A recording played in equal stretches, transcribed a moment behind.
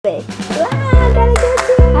Wow, gotta go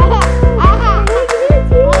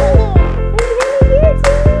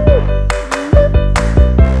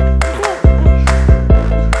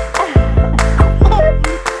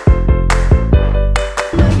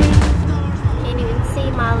Can't even see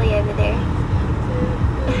Molly over there.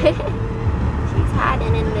 She's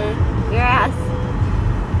hiding in the grass.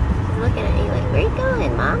 She's looking at me like, where you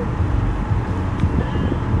going, Mom?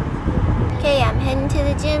 Okay, I'm heading to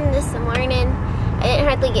the gym this morning. I didn't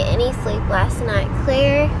hardly get any sleep last night.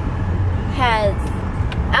 Claire has,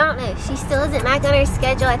 I don't know, she still isn't back on her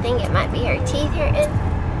schedule. I think it might be her teeth hurting.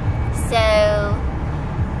 So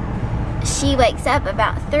she wakes up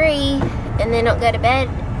about 3 and then don't go to bed,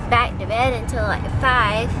 back to bed until like 5.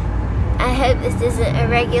 I hope this isn't a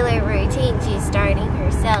regular routine she's starting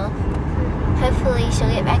herself. Hopefully she'll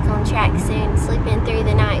get back on track soon, sleeping through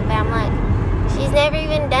the night. But I'm like, she's never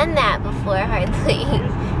even done that before, hardly.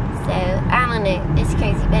 So, I don't know, it's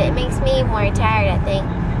crazy, but it makes me more tired, I think,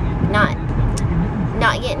 not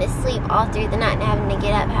getting to sleep all through the night and having to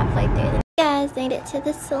get up halfway through the night. Guys, made it to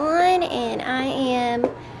the salon, and I am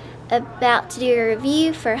about to do a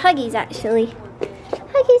review for Huggies, actually.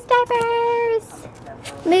 Huggies diapers,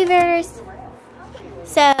 movers.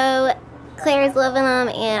 So, Claire's loving them,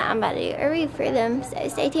 and I'm about to do a review for them, so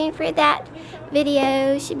stay tuned for that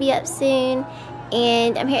video. Should be up soon.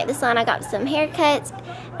 And I'm here at the salon. I got some haircuts.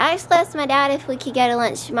 I actually asked my dad if we could go to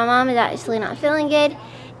lunch. My mom is actually not feeling good,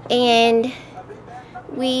 and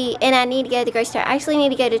I need to go to the grocery store. I actually need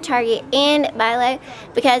to go to Target and Bilo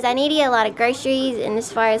because I need to get a lot of groceries, and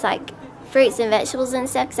as far as like fruits and vegetables and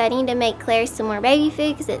stuff, because I need to make Claire some more baby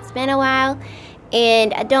food because it's been a while,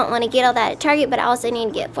 and I don't want to get all that at Target, but I also need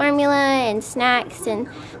to get formula and snacks and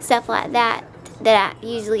stuff like that I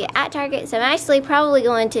usually get at Target. So I'm actually probably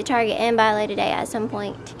going to Target and Bilo today at some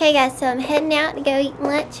point. Okay guys, so I'm heading out to go eat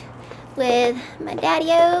lunch with my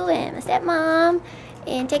daddy-o and my stepmom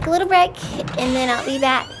and take a little break, and then I'll be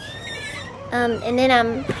back. And then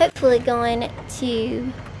I'm hopefully going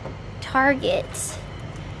to Target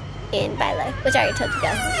and Bilo, which I already told you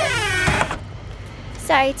guys.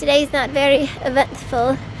 Sorry, today's not very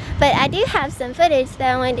eventful, but I do have some footage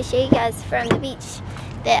that I wanted to show you guys from the beach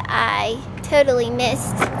that I totally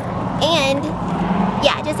missed. And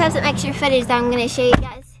yeah, I just have some extra footage that I'm going to show you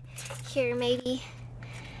guys here maybe.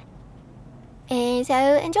 And so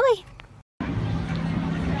enjoy.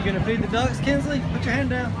 You gonna feed the ducks, Kinsley? Put your hand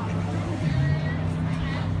down.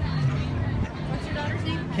 What's your daughter's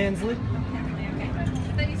name? Kinsley. Okay. I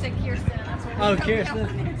thought you said Kirsten. That's what Oh,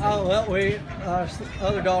 Kirsten. Oh, well, our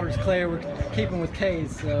other daughter's Claire. We're keeping with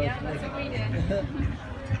K's. So. Yeah, that's what we did.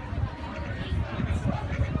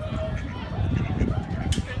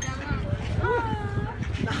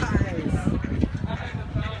 Nice.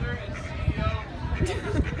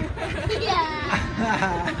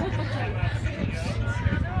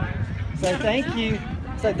 Say thank you.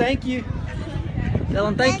 Say thank you. Tell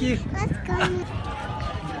them thank you. Let's go.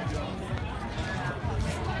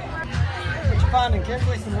 What you finding,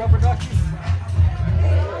 Kinsley? Some rubber duckies?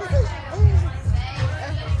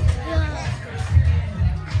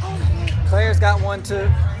 Claire's got one too.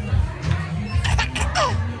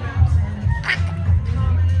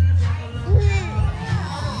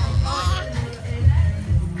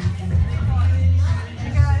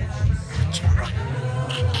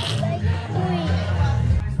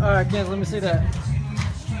 Alright, Kinsley, let me see that.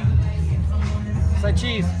 Say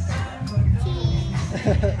cheese. Cheese.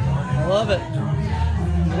 I love it.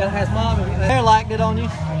 You gotta ask Mom if hair liked it on you.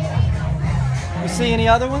 You see any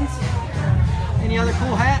other ones? Any other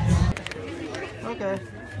cool hats? Okay.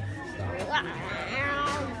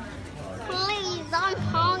 Please, I'm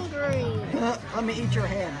hungry. Let me eat your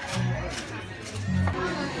hand.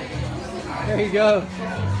 There you go.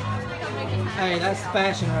 Hey, that's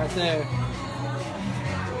fashion right there.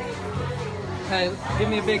 Hey, give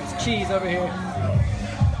me a big cheese over here. I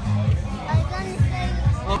was gonna say.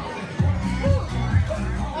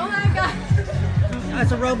 Oh my God.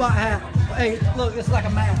 That's a robot hat. Hey, look, it's like a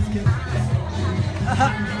mask.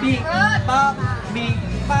 Beep, bop, beep,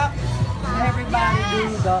 bop. Everybody do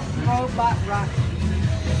the robot rock.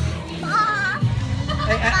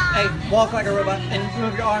 Hey, walk like a robot and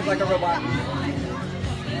move your arms like a robot.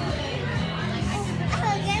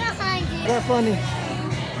 Get funny.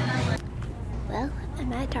 Well,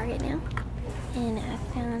 I'm at Target now, and I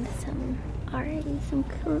found some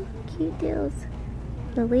cool, cute deals.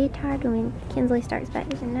 The leotard when Kinsley starts back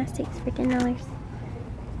to gymnastics for $10.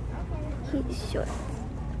 Cute shorts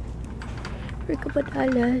for a couple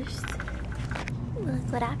dollars.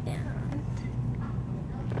 Look what I found.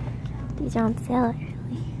 These are on sale early.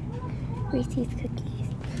 Reese's cookies.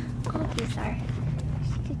 All these are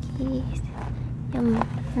cookies. these. I want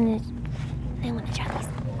to try these.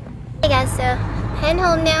 Hey guys, so heading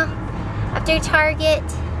home now after Target.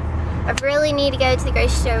 I really need to go to the grocery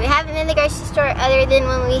store. We haven't been to the grocery store other than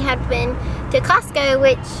when we had been to Costco,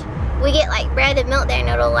 which we get like bread and milk there and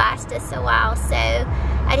it'll last us a while. So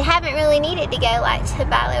I haven't really needed to go like to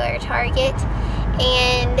Balo or Target.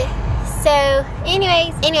 And so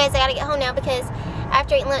anyways, I gotta get home now because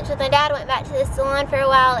after eating lunch with my dad, I went back to the salon for a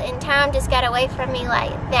while and time just got away from me like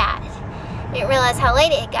that. Didn't realize how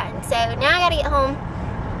late it had gotten. So now I gotta get home,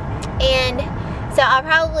 and so I'll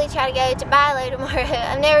probably try to go to Bilo tomorrow.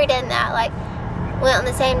 I've never done that, like went on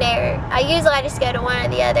the same day, or I just go to one or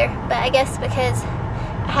the other, but I guess because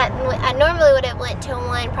I normally would have went to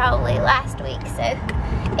one probably last week. So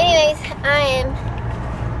anyways, I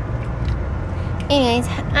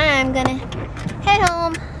am gonna head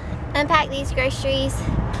home, unpack these groceries,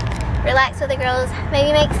 relax with the girls,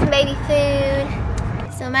 maybe make some baby food.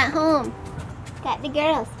 So I'm at home. Got the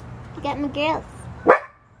girls. I got my girls.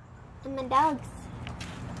 And my dogs.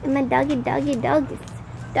 And my doggies. Doggies.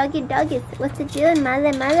 What's it doing?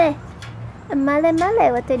 Male.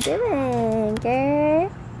 What they doing, girl?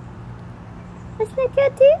 What's that girl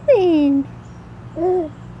doing?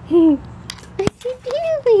 What's she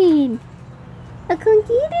doing? A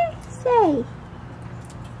computer? Say.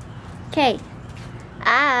 Okay.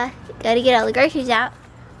 I gotta get all the groceries out.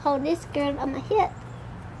 Hold this girl on my hip.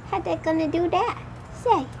 How that gonna do that?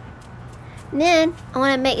 Say. And then I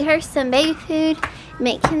want to make her some baby food.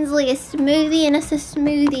 Make Kinsley a smoothie and us a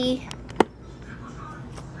smoothie.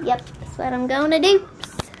 Yep, that's what I'm gonna do.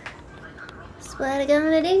 That's what I'm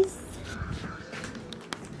gonna do.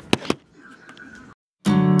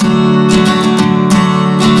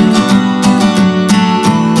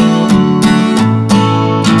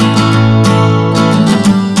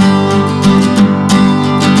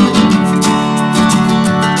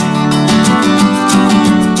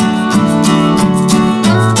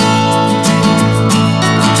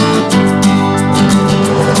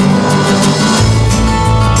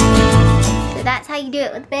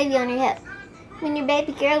 Baby on your hip. When your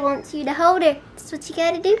baby girl wants you to hold her, that's what you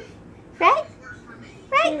gotta do. Right?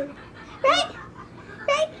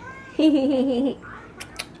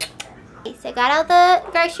 So got all the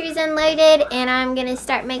groceries unloaded and I'm gonna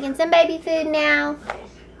start making some baby food now.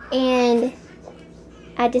 And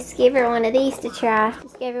I just gave her one of these to try.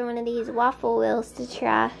 Just gave her one of these waffle wheels to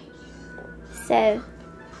try. So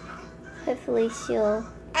hopefully she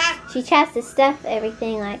tries to stuff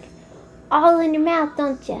everything like all in your mouth,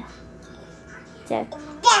 don't ya? So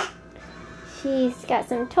she's got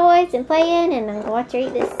some toys and playing, and I'm gonna watch her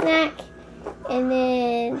eat this snack, and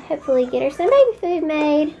then hopefully get her some baby food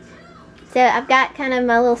made. So I've got kind of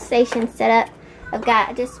my little station set up.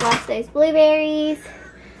 I just washed those blueberries.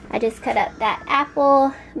 I just cut up that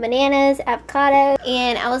apple, bananas, avocado,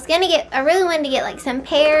 and I really wanted to get like some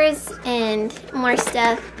pears and more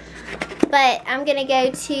stuff, but I'm gonna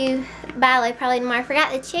go to Bilo probably tomorrow. I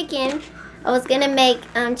forgot the chicken. I was gonna make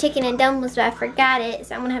chicken and dumplings, but I forgot it,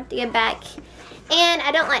 so I'm gonna have to go back. And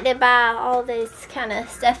I don't like to buy all this kind of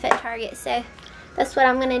stuff at Target, so that's what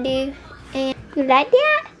I'm gonna do. And you like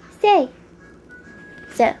that? Say.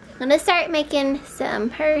 So I'm gonna start making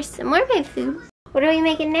some more baby food. What are we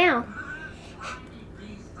making now?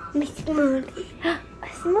 My smoothie. A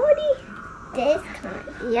smoothie? This kind.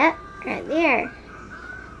 Yep, right there.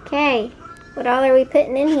 Okay. What all are we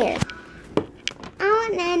putting in here? I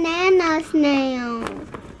want bananas now.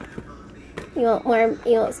 You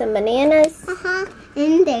want some bananas?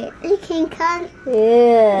 In there. You can cut.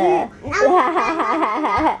 Yeah.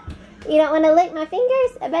 No. You don't want to lick my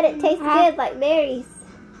fingers? I bet it tastes good like berries.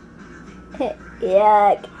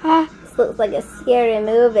 Yuck. This looks like a scary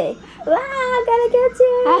movie. Wow, I'm gonna get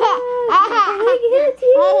you. I'm gonna get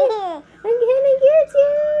you.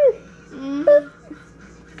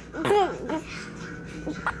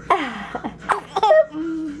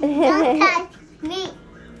 Don't touch me.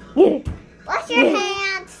 Wash your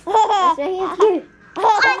hands. Wash your hands.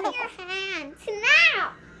 Wash your hands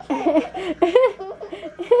now.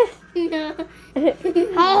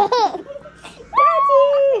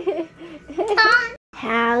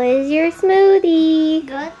 How is your smoothie?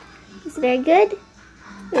 Good. It's very good.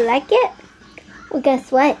 You like it? Well,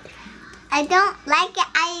 guess what? I don't like it.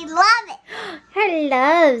 I love it. Her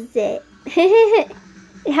loves it.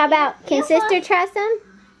 How about, can sister try some?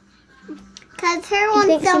 Cause her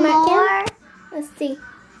wants some more. Let's see.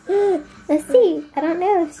 Let's see. I don't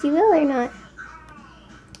know if she will or not.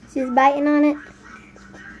 She's biting on it.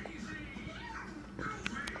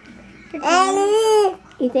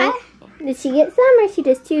 You think? Did she get some or she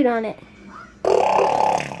just chewed on it?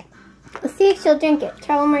 Let's See if she'll drink it.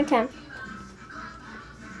 Try one more time.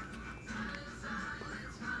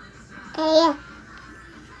 Yeah.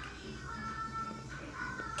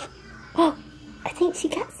 Oh, I think she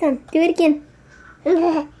got some. Do it again.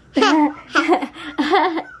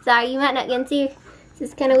 Sorry, you might not get to see. This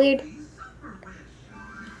is kind of weird.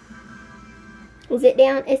 Is it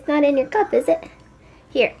down? It's not in your cup, is it?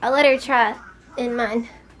 Here, I'll let her try in mine.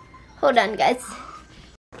 Hold on, guys.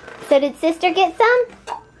 So did sister get some?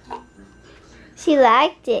 She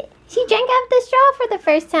liked it. She drank out of the straw for the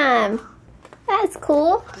first time. That's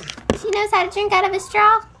cool. She knows how to drink out of a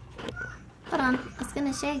straw. Hold on, I was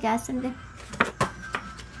gonna show you guys something.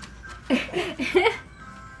 You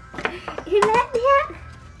like that?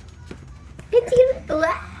 Did you?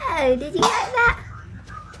 Wow, did you like that?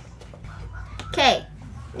 Okay,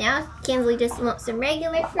 now Kinsley just wants some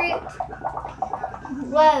regular fruit.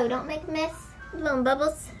 Whoa, don't make a mess. Blowing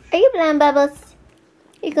bubbles. Are you blowing bubbles?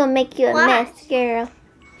 You're gonna make you a mess, girl.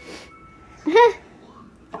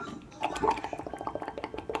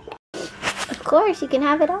 Of course, you can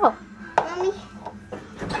have it all. Mommy.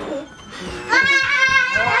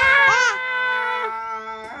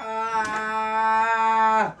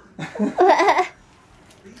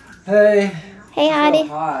 Hey. Hey, Audie. So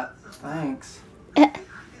hot. Thanks.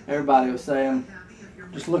 Everybody was saying,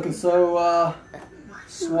 just looking so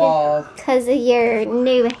suave. Because of your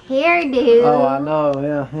new hairdo. Oh, I know.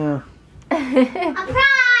 Yeah. A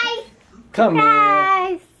prize. Come here.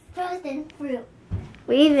 Guys, Frozen fruit.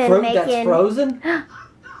 we've been Fruit making. that's frozen?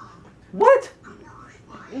 What?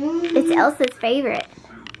 It's Elsa's favorite.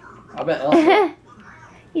 I bet Elsa.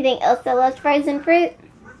 You think Elsa loves frozen fruit?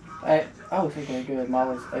 Hey, I was thinking good.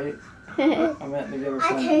 Molly's ate. I meant to give her I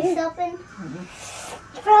some. taste something.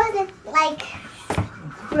 Frozen, like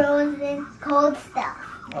frozen cold stuff.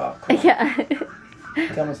 Oh, cool. Yeah.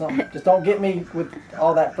 Tell me something. Just don't get me with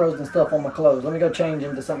all that frozen stuff on my clothes. Let me go change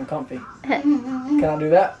into something comfy. Can I do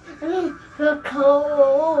that? So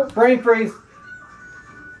cold. Brain freeze.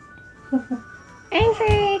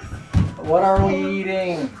 Angry. What are we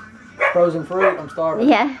eating? Frozen fruit. I'm starving.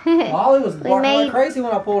 Yeah. Molly was barking like crazy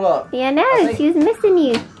when I pulled up. Yeah, no, I she was missing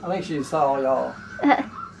you. think she saw y'all in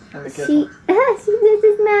the kitchen. She's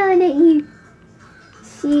just smiling at you.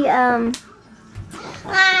 She, I'm gonna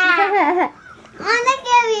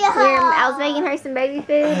give you a hug. I was making her some baby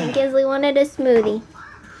food and Kinsley wanted a smoothie.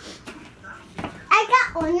 I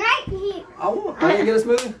got one right here. I didn't get a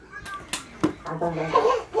smoothie.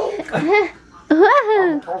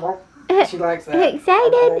 Whoa. She likes that.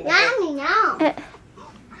 Excited? Yummy, no.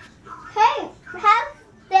 Hey, have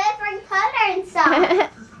different color inside.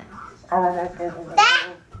 That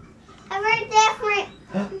have a different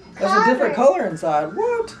There's a different color inside.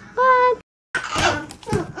 What? What?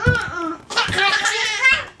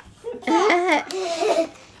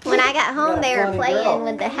 When I got home, they were playing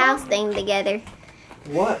with the house thing together.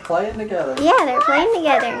 What? Playing together? Yeah, they were playing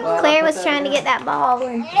together. Well, Claire I was put that trying to down. get that ball,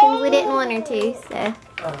 and Kinsley didn't want her to, so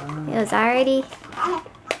it was already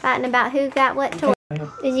fighting about who got what toy.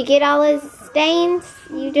 Did you get all those stains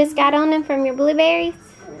you just got on them from your blueberries?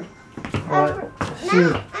 What?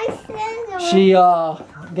 I said She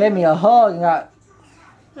gave me a hug and got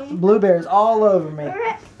blueberries all over me.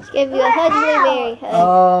 She gave you a hug blueberry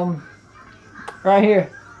hug. Right here.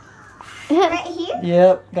 right here.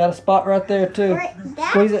 Yep, got a spot right there too. Right there.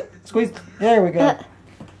 Squeeze it, squeeze. There we go.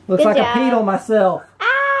 Looks Good like job. I peed on myself.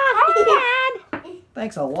 Ah, Dad!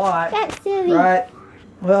 Thanks a lot. That's silly. Right.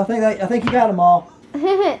 Well, I think you got them all.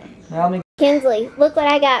 Now let me. Kinsley, look what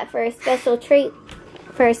I got for a special treat.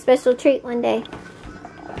 For a special treat one day.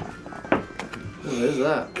 What is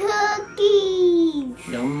that? Cookies.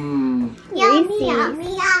 Yum. Yummy, Reese's.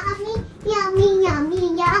 yummy, yummy, yummy,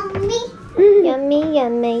 yummy, yummy. Yummy,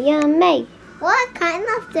 yummy, yummy. What kind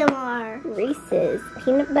of them are? Reese's.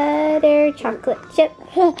 Peanut butter, chocolate chip.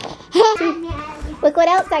 Look what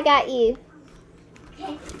else I got you.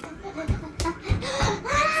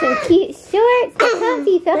 Some cute shorts. They're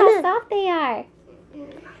comfy. Feel how soft they are.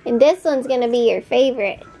 And this one's going to be your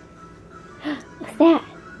favorite. What's that?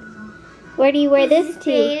 Where do you wear this to?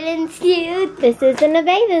 Bathing suit. This isn't a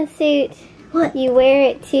bathing suit. What? You wear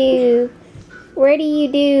it to... Where do you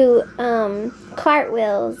do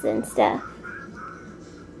cartwheels and stuff?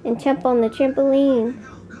 And jump on the trampoline.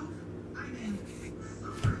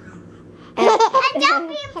 A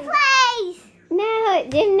jumping place. No,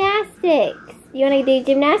 gymnastics. You want to do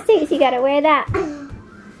gymnastics? You got to wear that.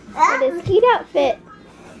 For this cute outfit. And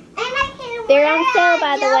I can They're wear on sale, a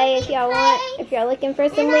by the way, if jumping y'all want. place. If y'all looking for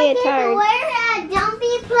some And I can leotards. wear a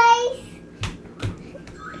jumping place.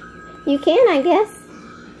 You can, I guess.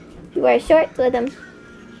 You wear shorts with them.